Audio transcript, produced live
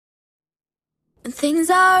When things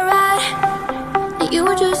are right, and you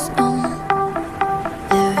just know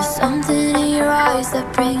there is something in your eyes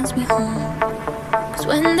that brings me home. 'Cause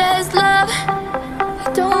when there's love,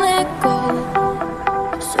 you don't let go.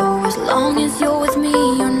 So as long as you're with me,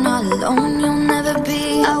 you're not alone, you'll never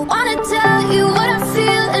be. I wanna tell you what I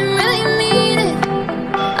feel and really mean it.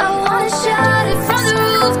 I wanna shout it from the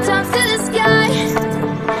rooftops to the sky.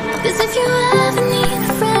 'Cause if you ever need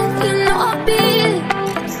a friend, you know I'll be it.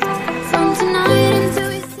 From tonight until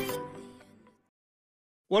we see.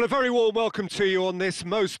 Well, a very warm welcome to you on this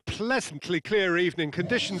most pleasantly clear evening.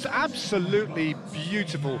 Conditions absolutely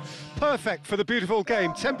beautiful. Perfect for the beautiful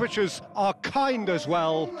game. Temperatures are kind as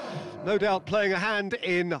well. No doubt playing a hand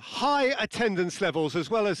in high attendance levels as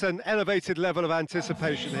well as an elevated level of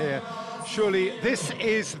anticipation here. Surely this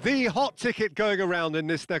is the hot ticket going around in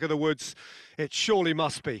this neck of the woods. It surely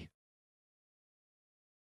must be.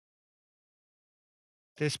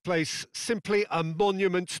 This place simply a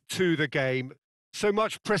monument to the game. So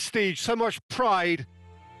much prestige, so much pride,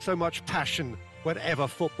 so much passion whenever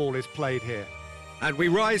football is played here. And we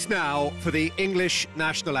rise now for the English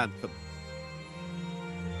national anthem.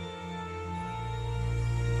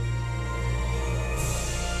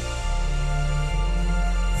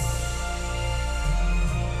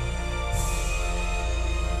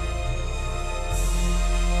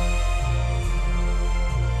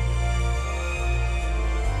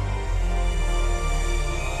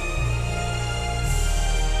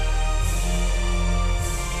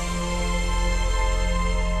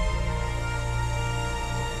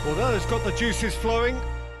 Well, that has got the juices flowing,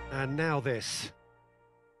 and now this.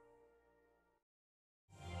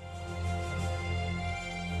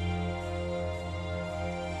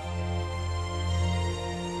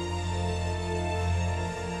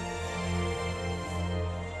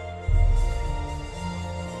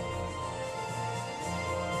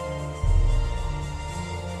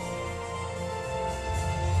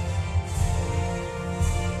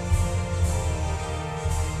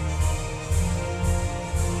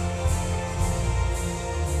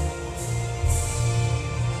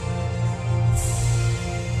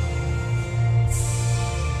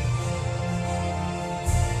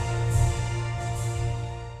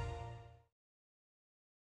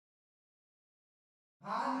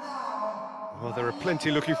 Well, there are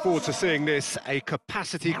plenty looking forward to seeing this, a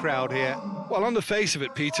capacity crowd here. Well, on the face of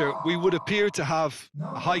it, Peter, we would appear to have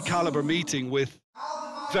a high-caliber meeting with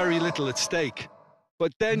very little at stake.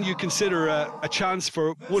 But then you consider a chance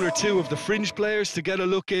for one or two of the fringe players to get a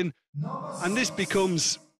look in, and this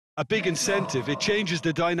becomes a big incentive. It changes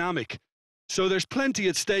the dynamic. So there's plenty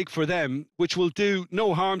at stake for them, which will do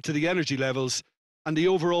no harm to the energy levels and the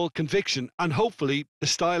overall conviction, and hopefully the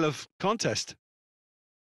style of contest.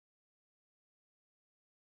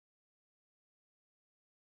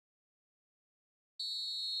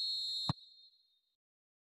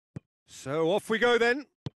 So off we go then.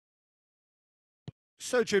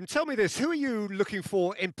 So Jim, tell me this, who are you looking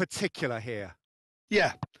for in particular here?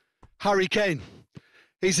 Yeah, Harry Kane.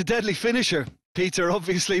 He's a deadly finisher, Peter,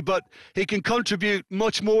 obviously, but he can contribute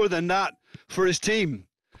much more than that for his team.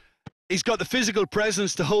 He's got the physical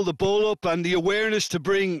presence to hold the ball up and the awareness to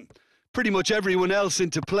bring pretty much everyone else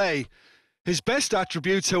into play. His best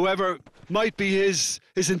attributes, however, might be his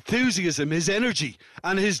enthusiasm, his energy,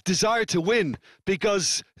 and his desire to win,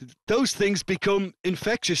 because those things become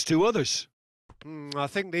infectious to others. I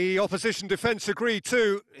think the opposition defence agree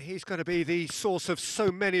too. He's going to be the source of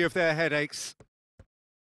so many of their headaches.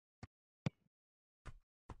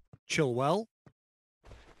 Chilwell.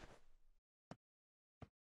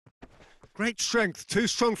 Great strength, too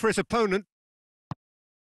strong for his opponent.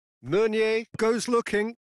 Meunier goes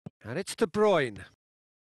looking, and it's De Bruyne.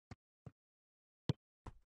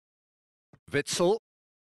 Witsel.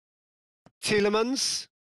 Tielemans.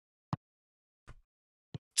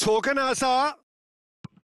 Torgan Hazard.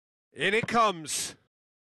 In it comes.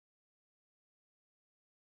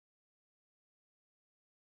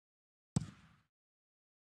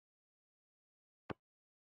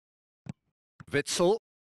 Witsel.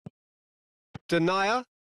 Denier.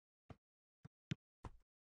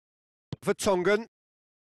 Vertonghen.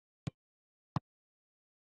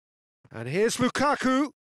 And here's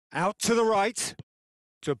Lukaku. Out to the right.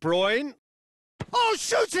 De Bruyne. Oh,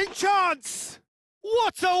 shooting chance!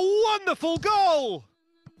 What a wonderful goal!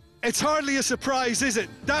 It's hardly a surprise, is it?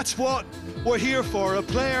 That's what we're here for, a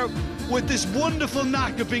player with this wonderful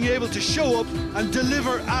knack of being able to show up and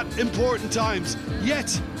deliver at important times.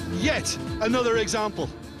 Yet another example.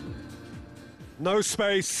 No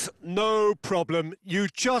space, no problem. You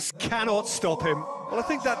just cannot stop him. Well, I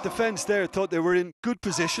think that defence there thought they were in good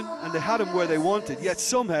position and they had him where they wanted, yet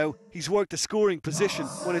somehow he's worked a scoring position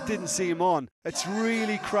when it didn't see him on. It's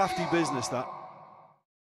really crafty business, that.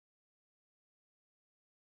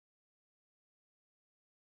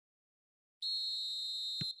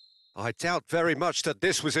 I doubt very much that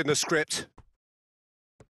this was in the script.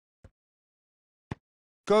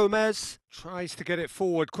 Gomez tries to get it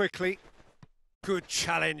forward quickly. Good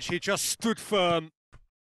challenge, he just stood firm.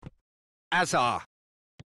 Azar.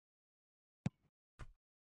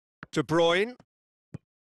 De Bruyne.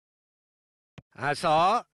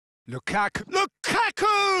 Azar. Lukaku!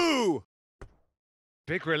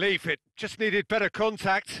 Big relief, it just needed better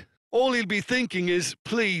contact. All he'll be thinking is,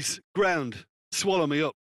 please, ground, swallow me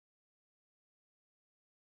up.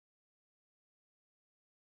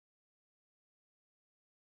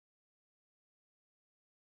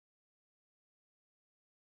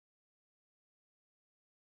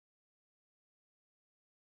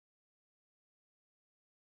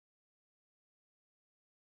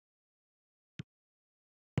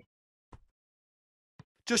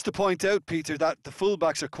 Just to point out, Peter, that the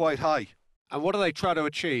fullbacks are quite high. And what do they try to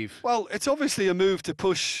achieve? Well, it's obviously a move to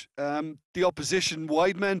push the opposition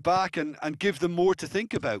wide men back and give them more to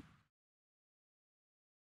think about.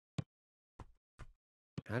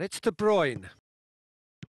 And it's De Bruyne.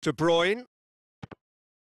 De Bruyne.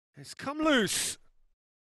 It's come loose.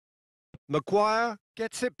 Maguire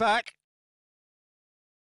gets it back.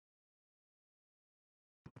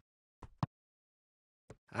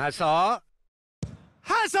 Hazard.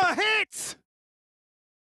 Has a hit!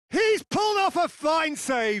 He's pulled off a fine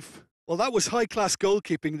save. Well, that was high-class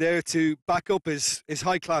goalkeeping there to back up his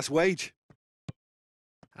high-class wage.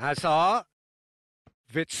 Hazard.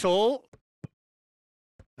 Witsel.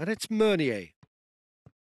 And it's Meunier.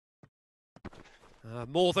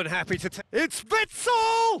 More than happy to take... It's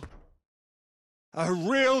Witsel! A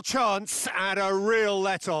real chance and a real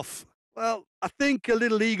let-off. Well, I think a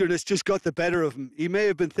little eagerness just got the better of him. He may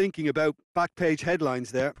have been thinking about back-page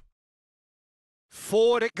headlines there.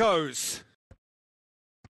 Forward it goes.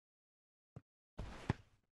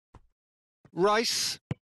 Rice.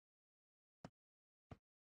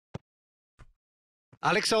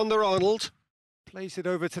 Alexander-Arnold plays it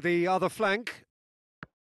over to the other flank.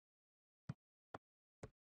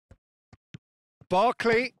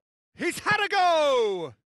 Barkley. He's had a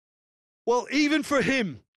go! Well, even for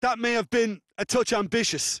him, that may have been a touch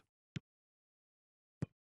ambitious.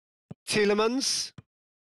 Tielemans.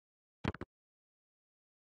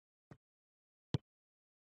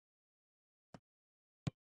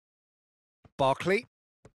 Barkley.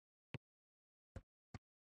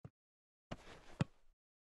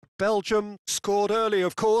 Belgium scored early,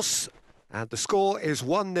 of course, and the score is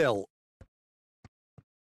 1-0.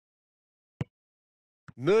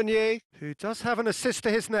 Meunier, who does have an assist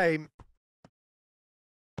to his name.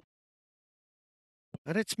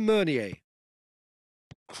 And it's Meunier.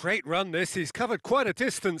 Great run this, he's covered quite a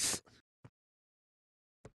distance.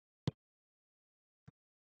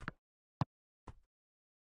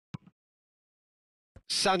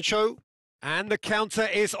 Sancho, and the counter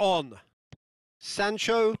is on.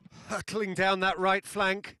 Sancho hurtling down that right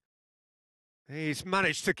flank. He's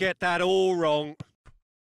managed to get that all wrong.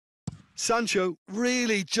 Sancho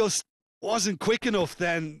really just wasn't quick enough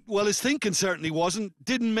then. Well, his thinking certainly wasn't.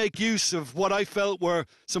 Didn't make use of what I felt were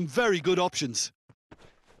some very good options.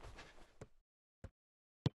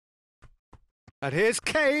 And here's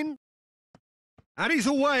Kane. And he's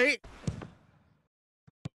away.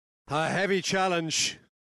 A heavy challenge.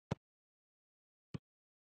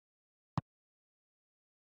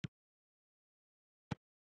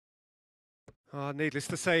 Needless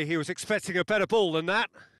to say, he was expecting a better ball than that.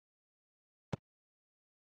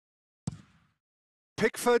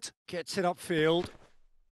 Pickford gets it upfield.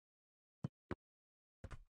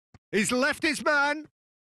 He's left his man.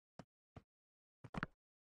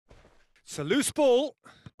 It's a loose ball.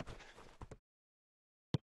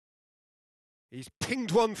 He's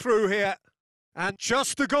pinged one through here. And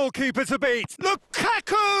just the goalkeeper to beat.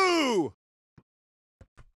 Lukaku!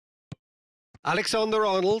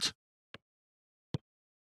 Alexander-Arnold.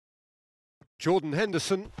 Jordan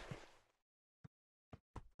Henderson.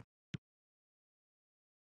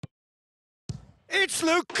 It's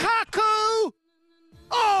Lukaku!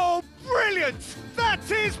 Oh, brilliant!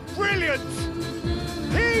 That is brilliant!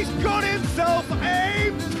 He's got himself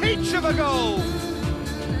a peach of a goal!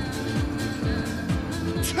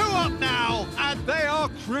 2 up now, and they are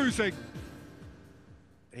cruising.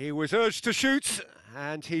 He was urged to shoot,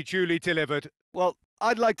 and he duly delivered. Well,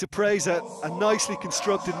 I'd like to praise a nicely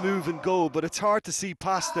constructed move and goal, but it's hard to see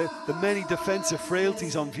past the many defensive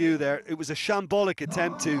frailties on view there. It was a shambolic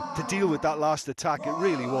attempt to deal with that last attack. It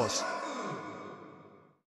really was.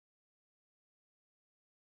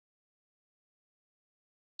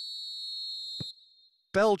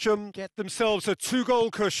 Belgium get themselves a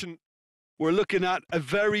 2-goal cushion. We're looking at a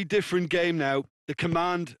very different game now. The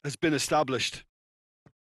command has been established.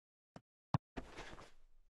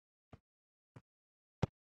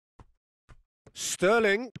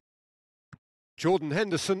 Sterling. Jordan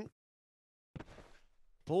Henderson.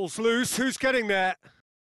 Ball's loose. Who's getting there?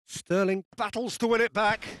 Sterling battles to win it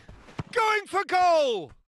back. Going for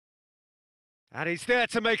goal! And he's there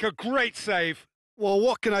to make a great save. Well,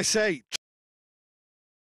 what can I say?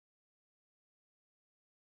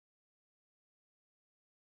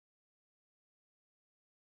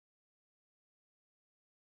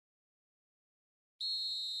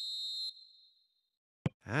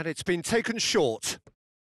 And it's been taken short.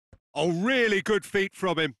 Oh, really good feet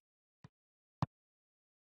from him.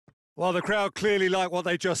 Well, the crowd clearly like what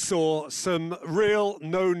they just saw. Some real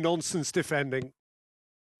no-nonsense defending.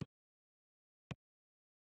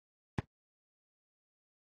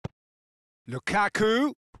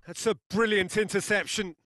 Lukaku. That's a brilliant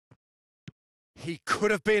interception. He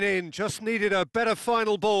could have been in, just needed a better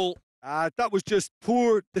final ball. That was just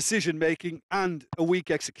poor decision-making and a weak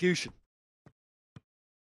execution.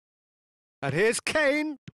 And here's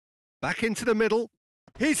Kane. Back into the middle.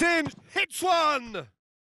 He's in. Hits one.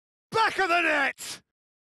 Back of the net.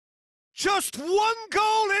 Just one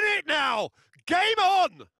goal in it now. Game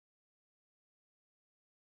on.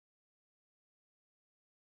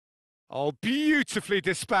 Oh, beautifully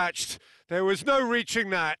dispatched. There was no reaching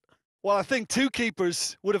that. Well, I think two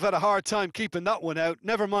keepers would have had a hard time keeping that one out.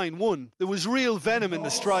 Never mind one. There was real venom in the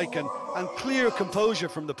strike and clear composure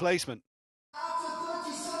from the placement. After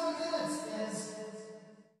 37 minutes is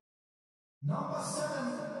number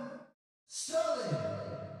 7, Sterling.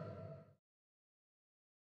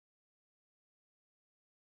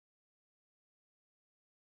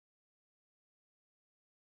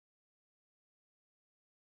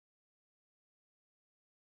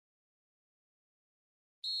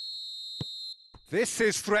 This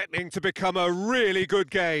is threatening to become a really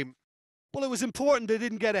good game. Well, it was important they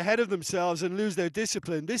didn't get ahead of themselves and lose their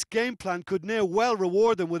discipline. This game plan could now well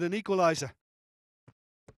reward them with an equaliser.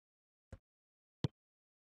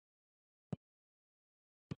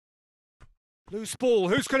 Loose ball,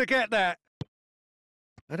 who's going to get that?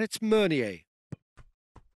 And it's Meunier.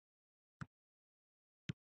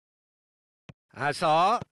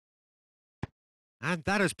 Hazard. And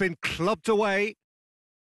that has been clubbed away.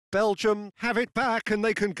 Belgium have it back and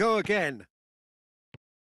they can go again.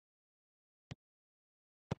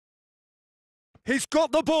 He's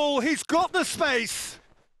got the ball, he's got the space.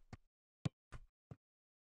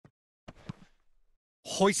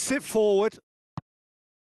 Hoists it forward.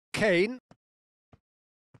 Kane.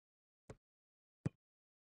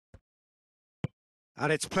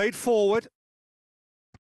 And it's played forward.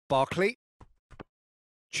 Barkley.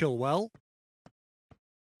 Chilwell.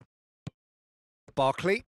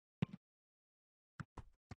 Barkley.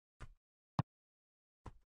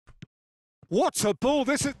 What a ball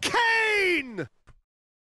this is! Kane!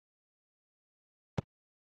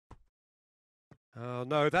 Oh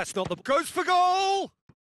no, that's not the... Goes for goal!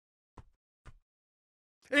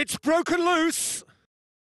 It's broken loose!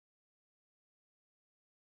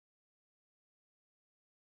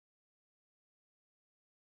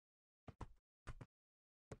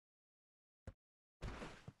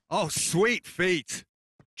 Oh, sweet feet.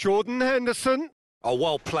 Jordan Henderson. Oh,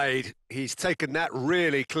 well played. He's taken that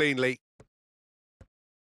really cleanly.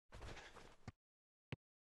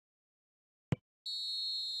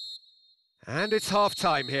 And it's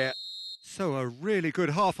half-time here. So a really good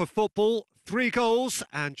half of football. 3 goals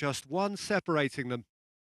and just one separating them.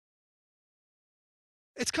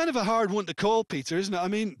 It's kind of a hard one to call, Peter, isn't it? I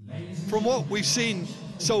mean, from what we've seen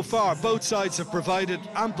so far, both sides have provided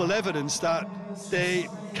ample evidence that they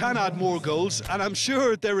can add more goals, and I'm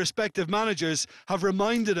sure their respective managers have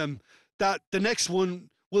reminded them that the next one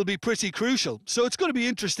will be pretty crucial. So it's going to be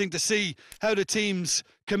interesting to see how the teams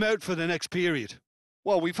come out for the next period.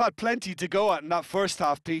 Well, we've had plenty to go at in that first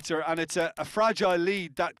half, Peter, and it's a fragile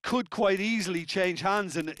lead that could quite easily change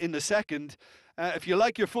hands in the second. If you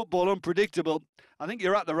like your football unpredictable, I think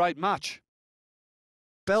you're at the right match.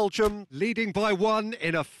 Belgium leading by 1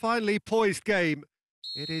 in a finely poised game.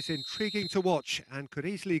 It is intriguing to watch and could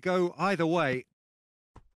easily go either way.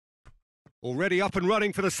 Already up and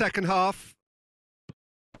running for the second half.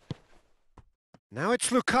 Now it's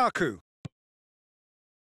Lukaku.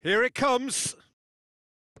 Here it comes.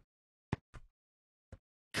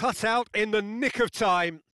 Cut out in the nick of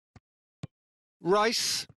time.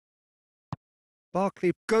 Rice.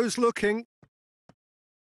 Barkley goes looking.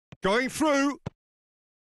 Going through.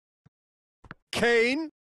 Kane.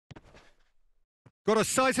 Got a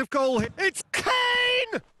sight of goal here. It's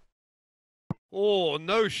Kane! Oh,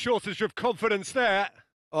 no shortage of confidence there.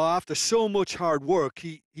 Oh, after so much hard work,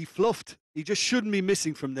 he fluffed. He just shouldn't be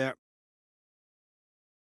missing from there.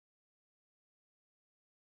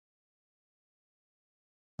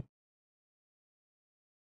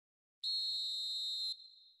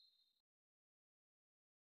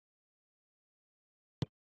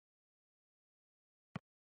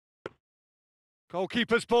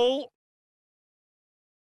 Goalkeeper's ball.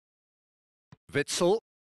 Witsel.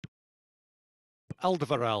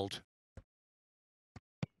 Alderweireld.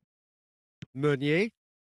 Meunier.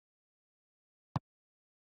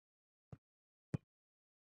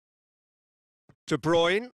 De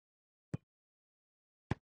Bruyne.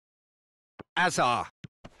 Hazard.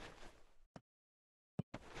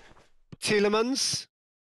 Tielemans.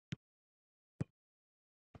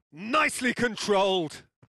 Nicely controlled.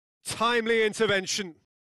 Timely intervention.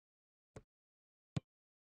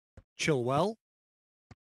 Chilwell.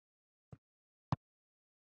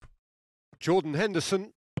 Jordan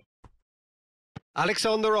Henderson.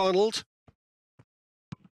 Alexander-Arnold.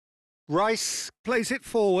 Rice plays it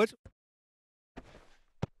forward.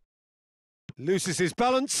 Loses his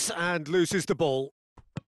balance and loses the ball.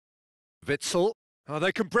 Witsel. Oh,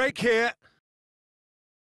 they can break here.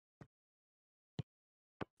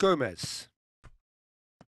 Gomez.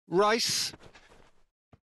 Rice.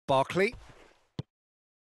 Barkley.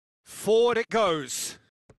 Forward it goes.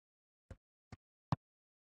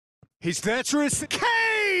 He's there to receive.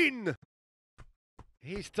 Kane!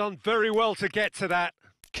 He's done very well to get to that.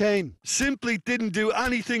 Kane simply didn't do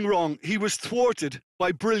anything wrong. He was thwarted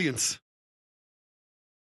by brilliance.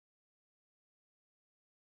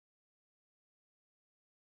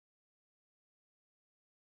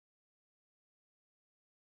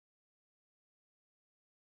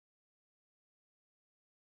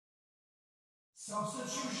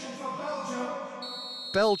 Substitution for Belgium.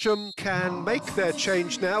 Belgium can make their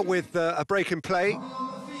change now with a break in play. Coming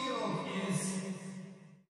on the field is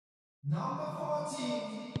number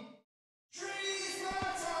 14, Dries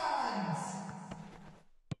Mertens.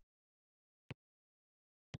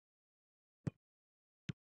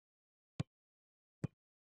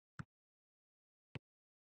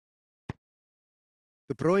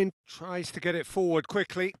 De Bruyne tries to get it forward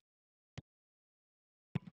quickly.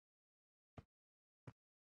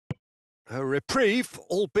 A reprieve,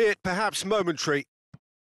 albeit perhaps momentary.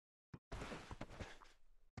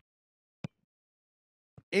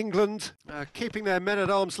 England keeping their men at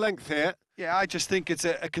arm's length here. Yeah, I just think it's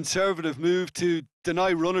a conservative move to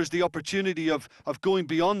deny runners the opportunity of going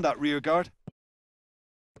beyond that rear guard.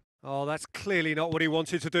 Oh, that's clearly not what he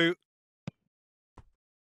wanted to do.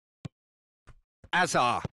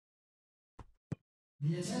 Hazard.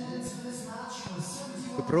 The attendance for this match was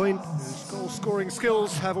 71,000. De Bruyne, whose goal-scoring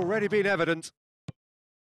skills have already been evident.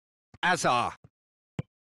 Hazard.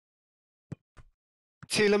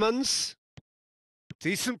 Tielemans.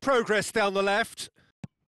 Decent progress down the left.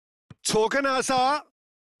 Torgan Hazard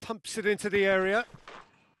pumps it into the area.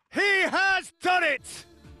 He has done it!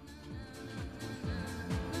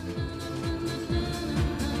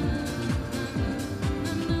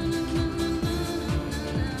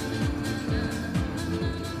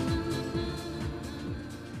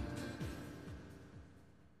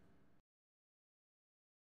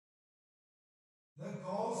 The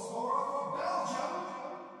goal scorer for Belgium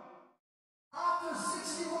after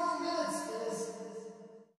 61 minutes is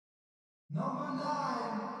number 9,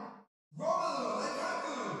 Romelu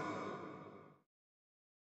Lukaku.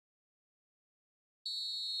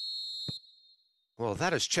 Well,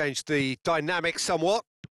 that has changed the dynamic somewhat.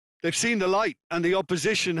 They've seen the light and the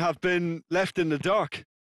opposition have been left in the dark.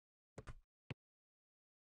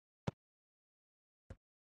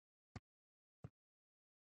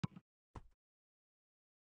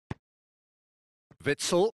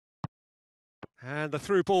 Witsel. And the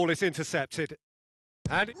through ball is intercepted.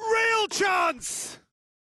 And real chance!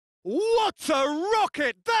 What a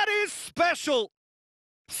rocket! That is special!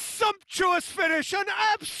 Sumptuous finish, an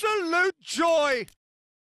absolute joy!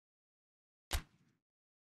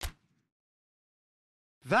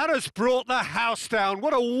 That has brought the house down.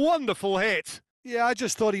 What a wonderful hit! Yeah, I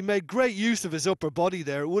just thought he made great use of his upper body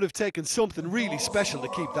there. It would have taken something really special to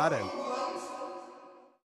keep that out.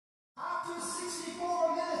 After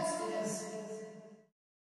 64 minutes is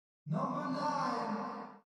number 9,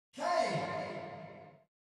 Kane.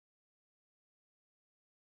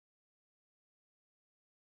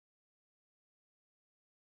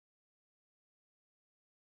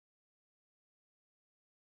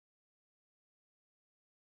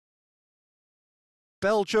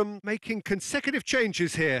 Belgium making consecutive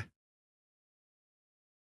changes here.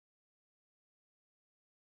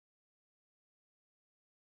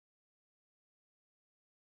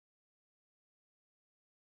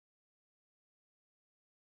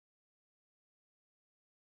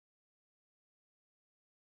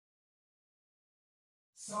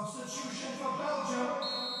 Substitution for Belgium.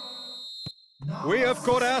 We have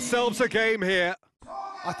got ourselves a game here.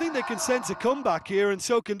 I think they can sense a comeback here, and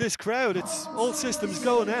so can this crowd. It's all systems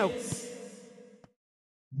go now.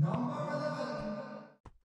 Number 11,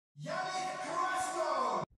 Yannick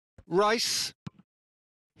Carrasco. Rice.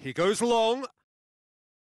 He goes long.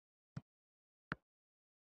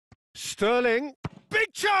 Sterling.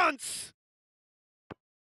 Big chance!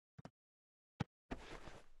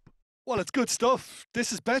 Well, it's good stuff.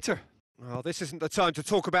 This is better. Well, this isn't the time to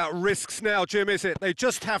talk about risks now, Jim, is it? They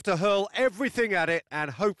just have to hurl everything at it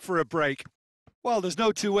and hope for a break. Well, there's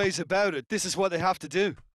no two ways about it. This is what they have to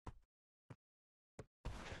do.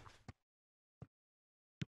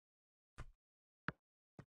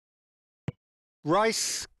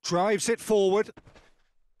 Rice drives it forward.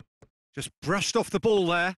 Just brushed off the ball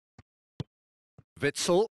there.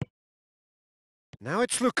 Witsel. Now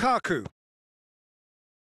it's Lukaku.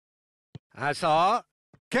 Hazard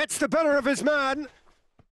gets the better of his man.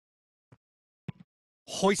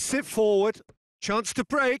 Hoists it forward. Chance to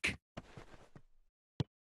break.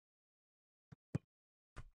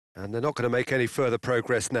 And they're not going to make any further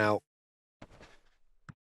progress now.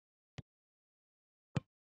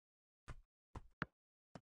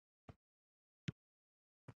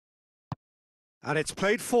 And it's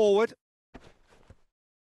played forward.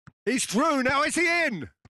 He's through, now is he in?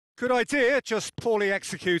 Good idea, just poorly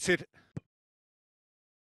executed.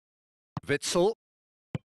 Witsel.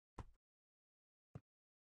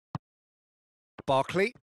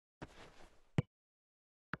 Barkley.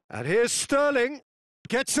 And here's Sterling.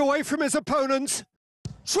 Gets away from his opponent.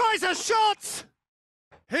 Tries a shot!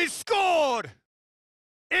 He's scored!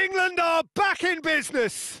 England are back in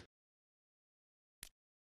business!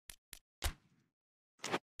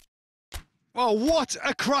 Oh, what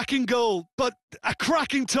a cracking goal, but a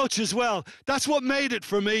cracking touch as well. That's what made it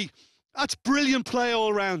for me. That's brilliant play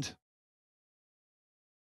all round.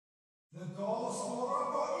 The goal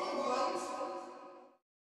scorer for England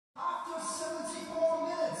after 74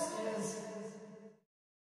 minutes is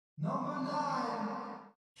number 9,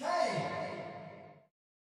 Kane.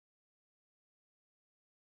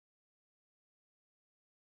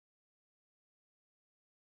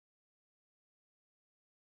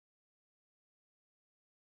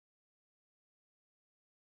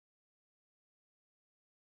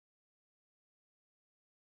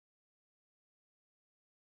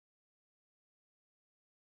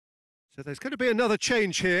 So there's going to be another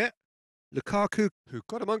change here. Lukaku, who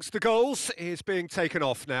got amongst the goals, is being taken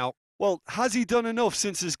off now. Well, has he done enough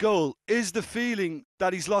since his goal? Is the feeling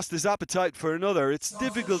that he's lost his appetite for another? It's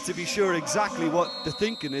difficult to be sure exactly what the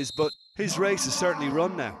thinking is, but his race is certainly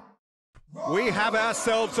run now. We have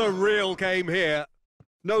ourselves a real game here.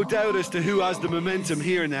 No doubt as to who has the momentum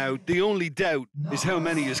here now. The only doubt is how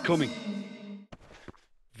many is coming.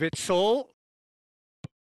 Witsel.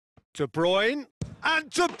 De Bruyne.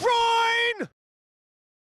 And De Bruyne!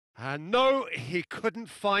 And no, he couldn't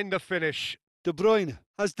find the finish. De Bruyne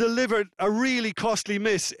has delivered a really costly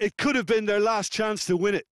miss. It could have been their last chance to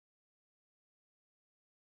win it.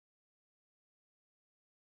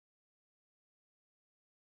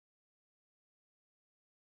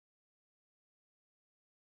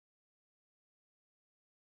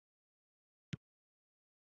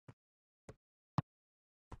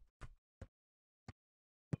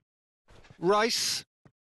 Rice.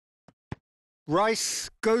 Rice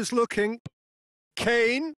goes looking.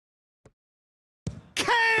 Kane.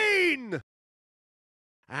 Kane!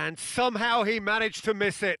 And somehow he managed to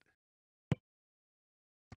miss it.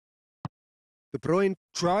 De Bruyne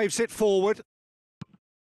drives it forward.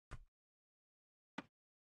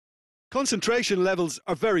 Concentration levels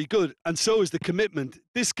are very good, and so is the commitment.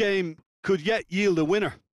 This game could yet yield a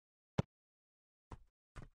winner.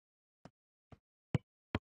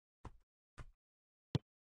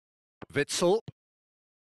 Witsel.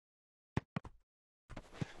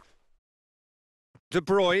 De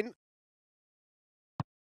Bruyne.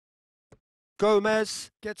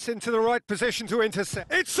 Gomez gets into the right position to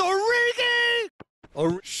intercept. It's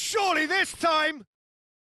Origi! Surely this time!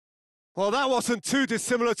 Well, that wasn't too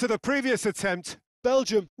dissimilar to the previous attempt.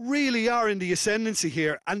 Belgium really are in the ascendancy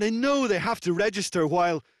here, and they know they have to register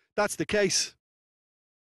while that's the case.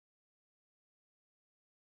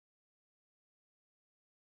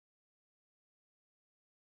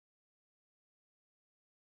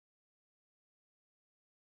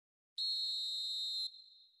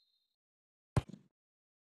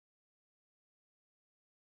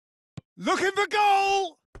 Looking for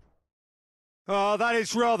goal! Oh, that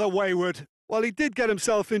is rather wayward. Well, he did get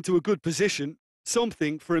himself into a good position,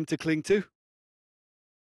 something for him to cling to.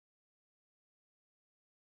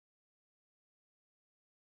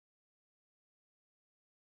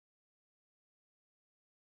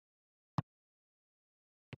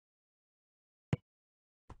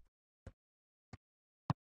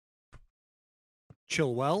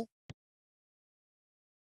 Chilwell.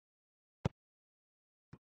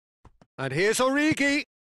 And here's Origi.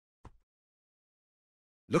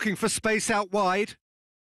 Looking for space out wide.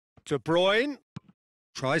 De Bruyne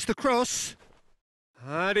tries the cross.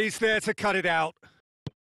 And he's there to cut it out.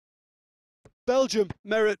 Belgium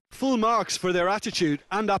merit full marks for their attitude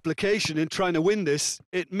and application in trying to win this.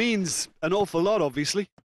 It means an awful lot, obviously.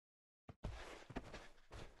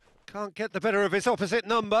 Can't get the better of his opposite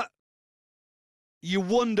number. You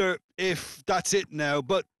wonder if that's it now,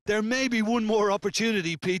 but there may be one more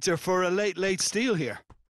opportunity, Peter, for a late steal here.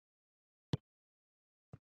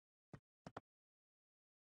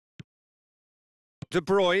 De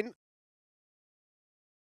Bruyne.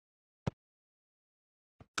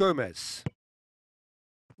 Gomez.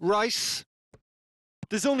 Rice.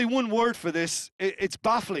 There's only one word for this. It's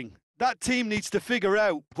baffling. That team needs to figure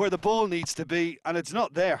out where the ball needs to be, and it's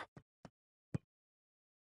not there.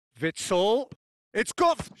 Witsel. It's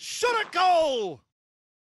got shot at goal!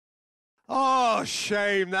 Oh,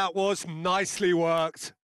 shame, that was nicely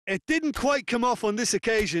worked. It didn't quite come off on this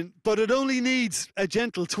occasion, but it only needs a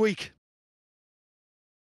gentle tweak.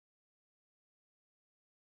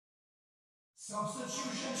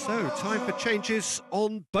 So, time for changes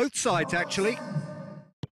on both sides, actually.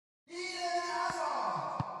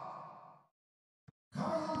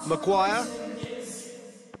 Maguire.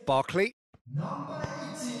 Barkley.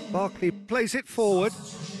 Barkley plays it forward.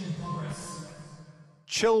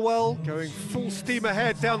 Chilwell going full steam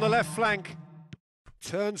ahead down the left flank.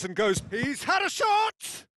 Turns and goes. He's had a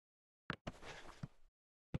shot!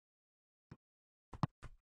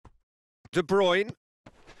 De Bruyne.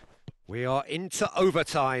 We are into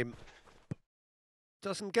overtime.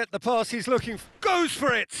 Doesn't get the pass he's looking for. Goes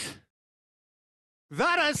for it!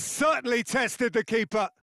 That has certainly tested the keeper.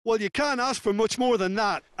 Well, you can't ask for much more than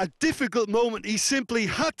that. A difficult moment he simply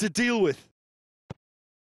had to deal with.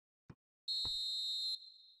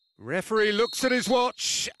 Referee looks at his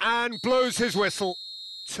watch and blows his whistle.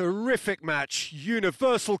 Terrific match,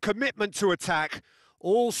 universal commitment to attack,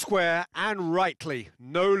 all square and rightly,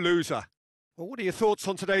 no loser. Well, what are your thoughts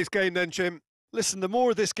on today's game then, Jim? Listen, the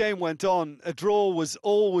more this game went on, a draw was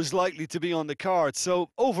always likely to be on the card. So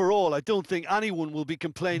overall, I don't think anyone will be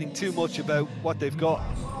complaining too much about what they've got.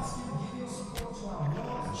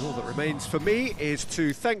 And all that remains for me is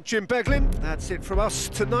to thank Jim Beglin. That's it from us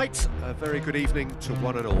tonight. A very good evening to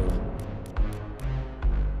one and all.